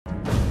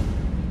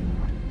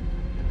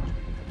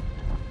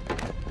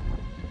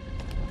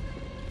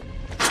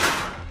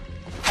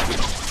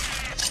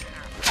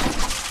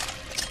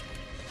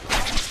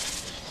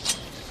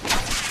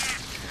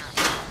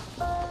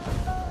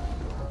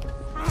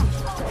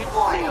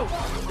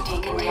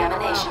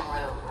Decontamination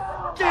room.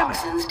 Damn it!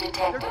 Toxins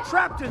detected. They're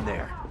trapped in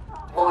there!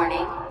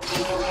 Warning,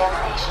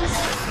 decontamination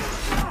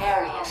system.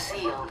 Area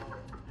sealed.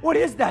 What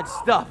is that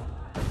stuff?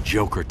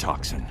 Joker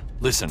toxin.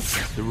 Listen,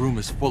 the room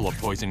is full of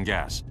poison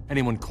gas.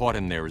 Anyone caught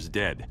in there is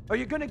dead. Are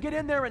you gonna get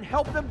in there and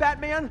help them,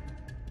 Batman?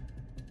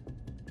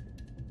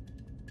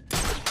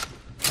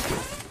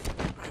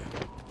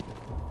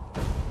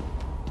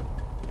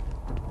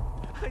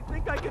 I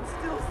think I can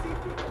still see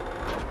people.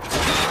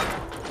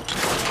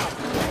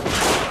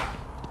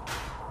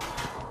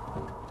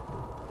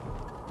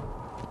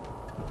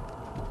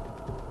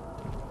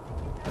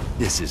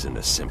 This isn't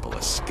a simple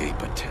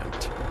escape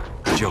attempt.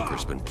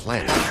 Joker's been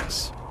planning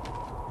this.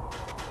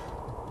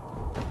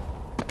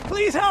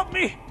 Please help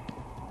me!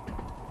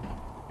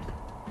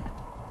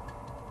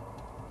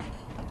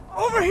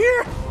 Over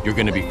here! You're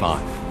gonna be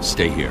fine.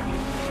 Stay here.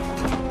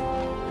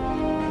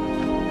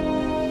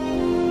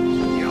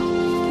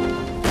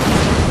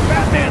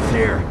 Batman's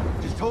here!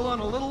 Just hold on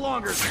a little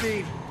longer,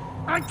 Steve.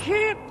 I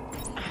can't!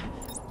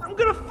 I'm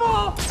gonna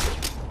fall!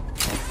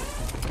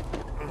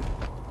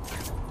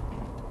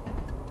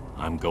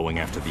 I'm going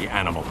after the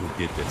animal who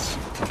did this.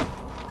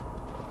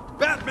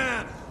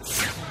 Batman!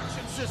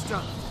 Action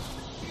system!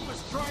 He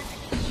was trying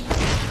to...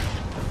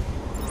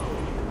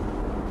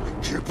 I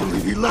can't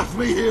believe he left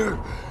me here!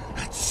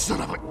 That son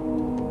of a...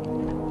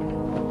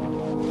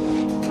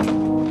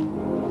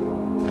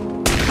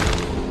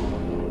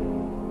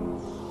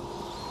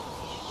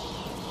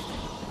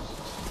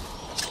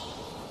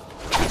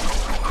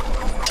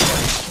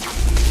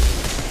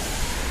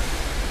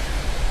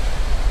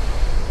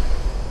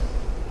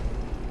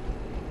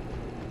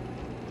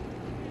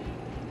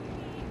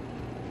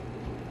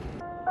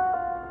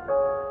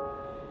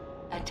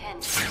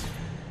 Attention.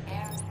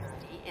 Air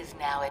purity is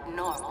now at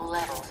normal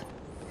levels.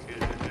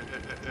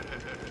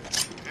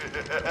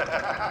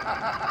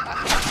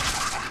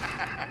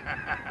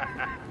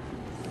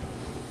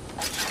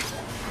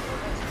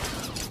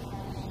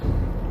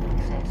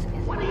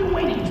 What are you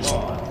waiting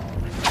for?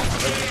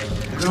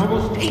 You can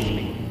almost taste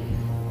me.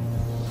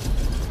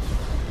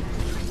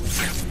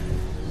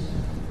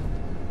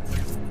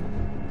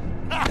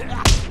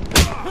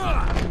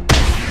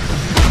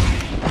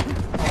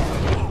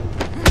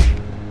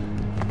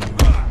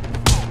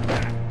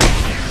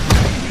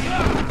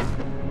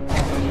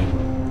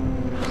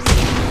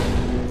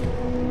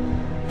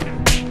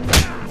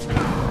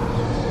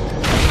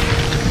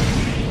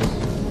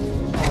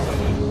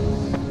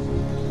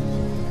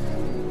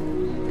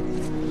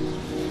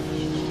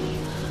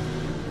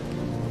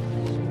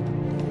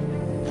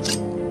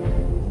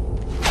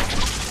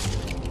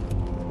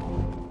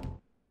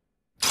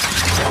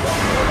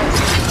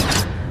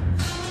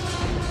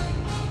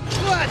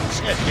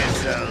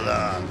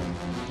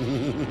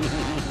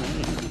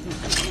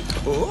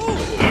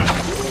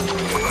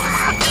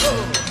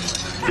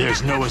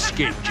 There's no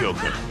escape,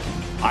 Joker.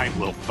 I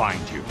will find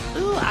you.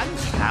 Oh, I'm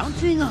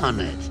counting on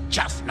it.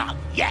 Just not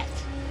yet.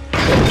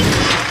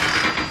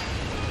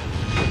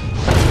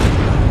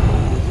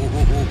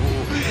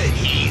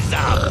 He's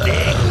a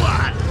big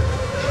one.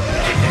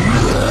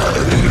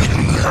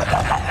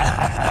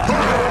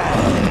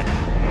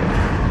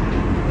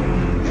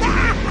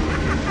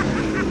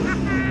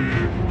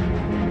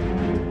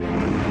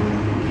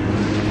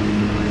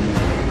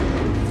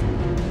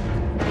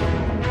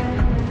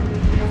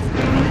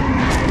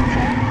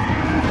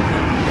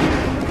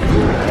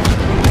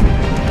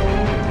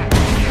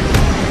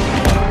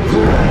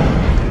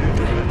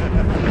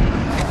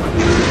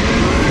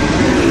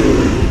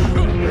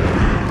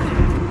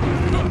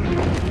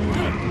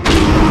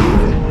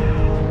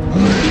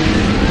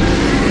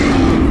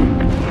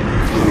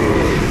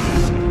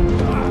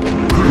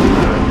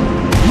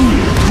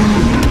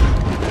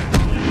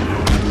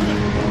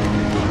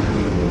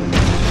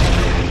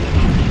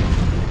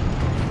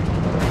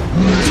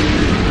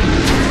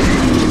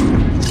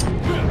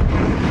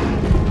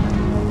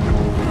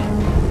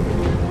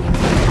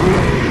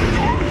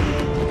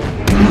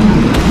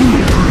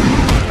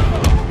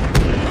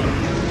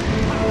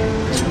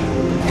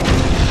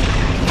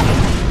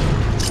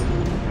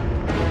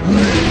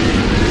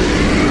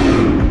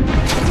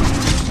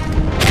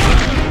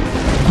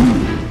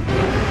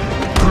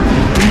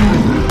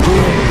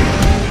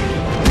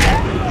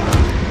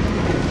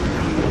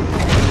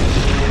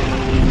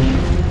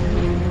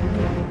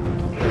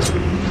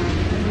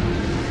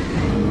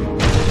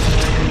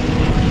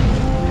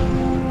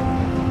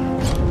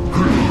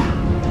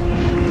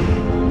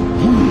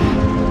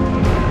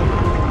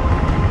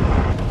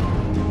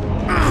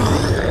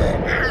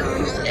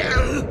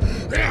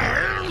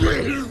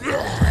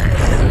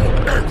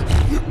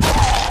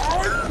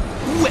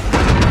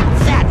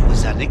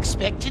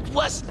 Unexpected,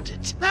 wasn't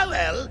it? Ah,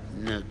 well,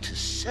 note to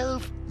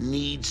self,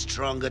 need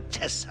stronger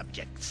test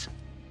subjects.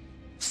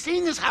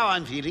 Seeing as how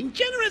I'm feeling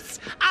generous,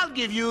 I'll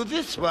give you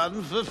this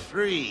one for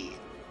free.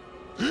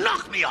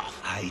 Knock me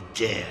off, I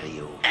dare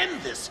you. End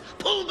this.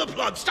 Pull the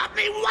plug. Stop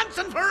me once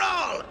and for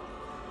all.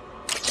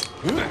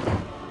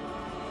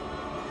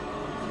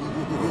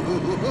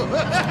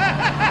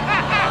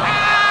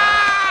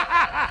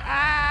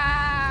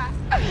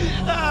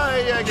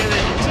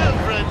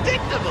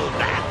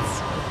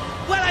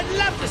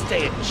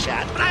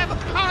 chat, but I have a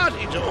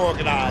party to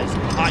organize.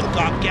 I've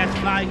got guests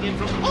flying in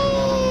from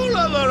all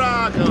over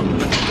Arkham.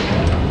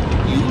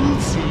 You'll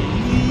see.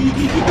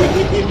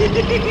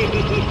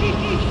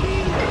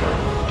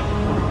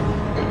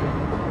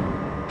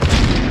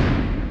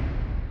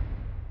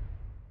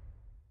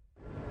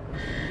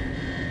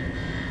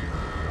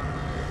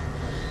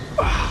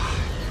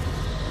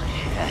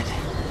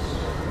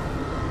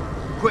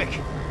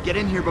 Quick, get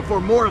in here before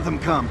more of them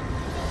come.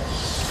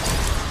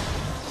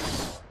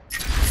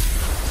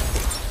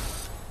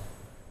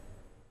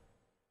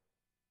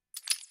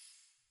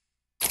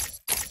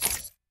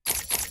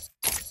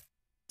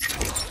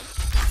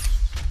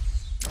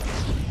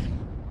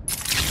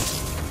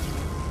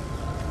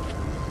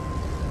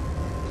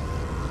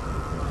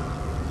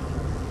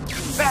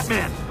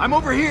 Batman, I'm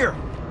over here!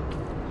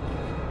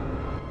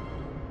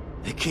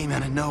 They came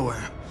out of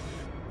nowhere.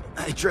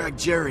 I dragged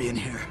Jerry in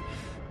here.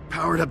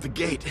 Powered up the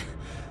gate.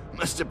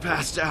 Must have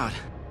passed out.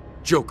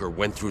 Joker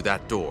went through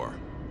that door.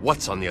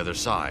 What's on the other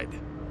side?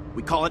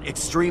 We call it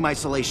extreme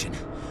isolation.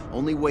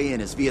 Only way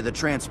in is via the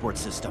transport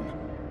system.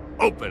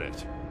 Open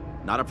it!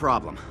 Not a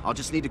problem. I'll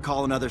just need to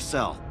call another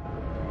cell.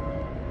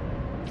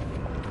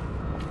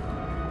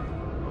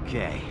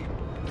 Okay.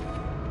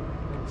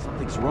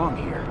 Something's wrong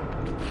here.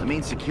 The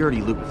main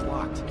security loop is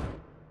locked.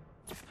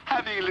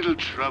 Having a little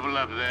trouble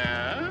up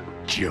there?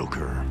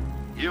 Joker.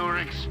 You were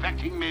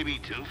expecting maybe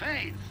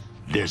Two-Face?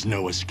 There's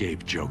no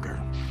escape, Joker.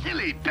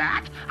 Silly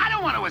bat! I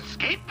don't want to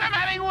escape. I'm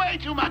having way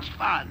too much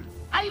fun.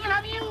 I even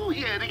have you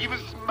here to keep a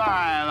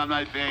smile on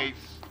my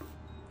face.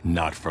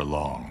 Not for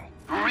long.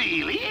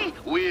 Really?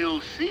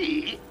 We'll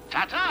see.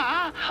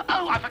 Ta-ta!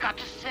 Oh, I forgot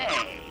to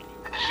say.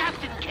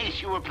 Just in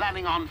case you were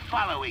planning on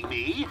following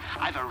me,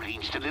 I've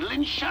arranged a little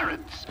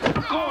insurance.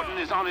 Gordon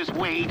is on his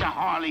way to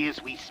Harley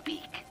as we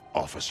speak.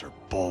 Officer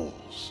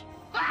Bowles.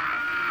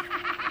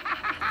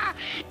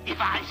 If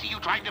I see you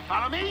trying to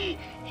follow me,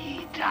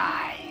 he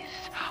dies.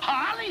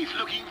 Harley's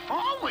looking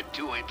forward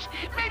to it.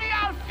 Maybe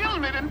I'll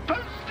film it and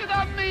post it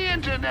on the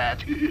internet.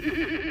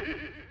 The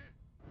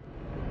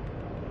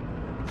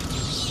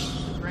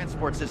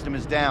transport system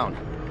is down.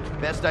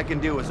 Best I can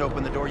do is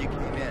open the door you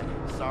came in.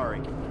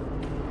 Sorry.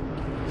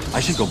 I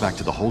should go back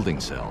to the holding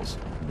cells.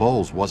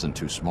 Bowles wasn't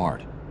too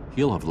smart.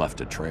 He'll have left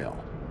a trail.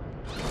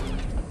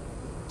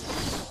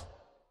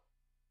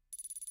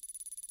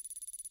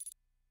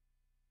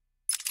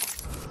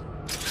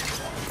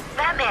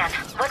 Batman,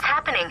 what's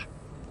happening?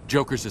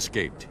 Joker's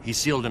escaped. He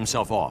sealed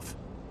himself off.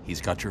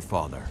 He's got your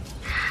father.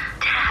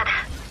 Dad.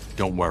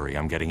 Don't worry,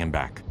 I'm getting him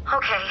back.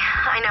 Okay,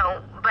 I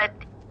know, but...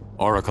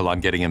 Oracle, I'm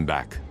getting him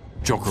back.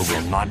 Joker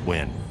will not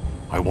win.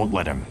 I won't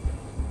let him.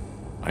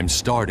 I'm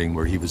starting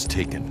where he was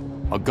taken.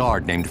 A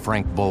guard named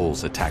Frank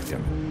Bowles attacked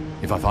him.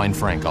 If I find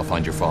Frank, I'll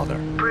find your father.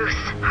 Bruce,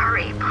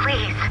 hurry,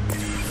 please.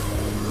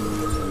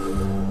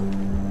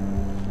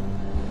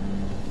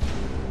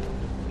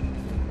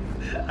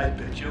 I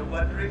bet you're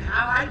wondering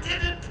how I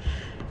did it.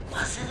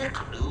 Was it a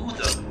clue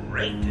the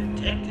great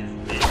detective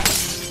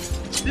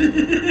missed?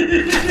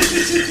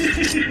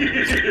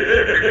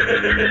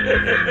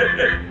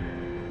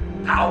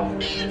 Now,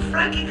 me and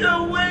Frankie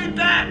go way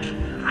back.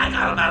 I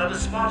got him out of a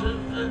spot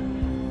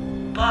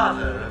of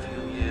bother a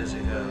few years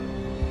ago.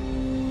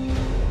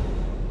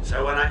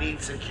 So when I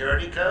need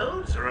security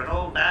codes or an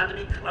old man to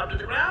be clubbed to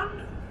the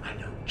ground, I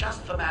know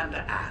just the man to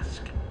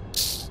ask.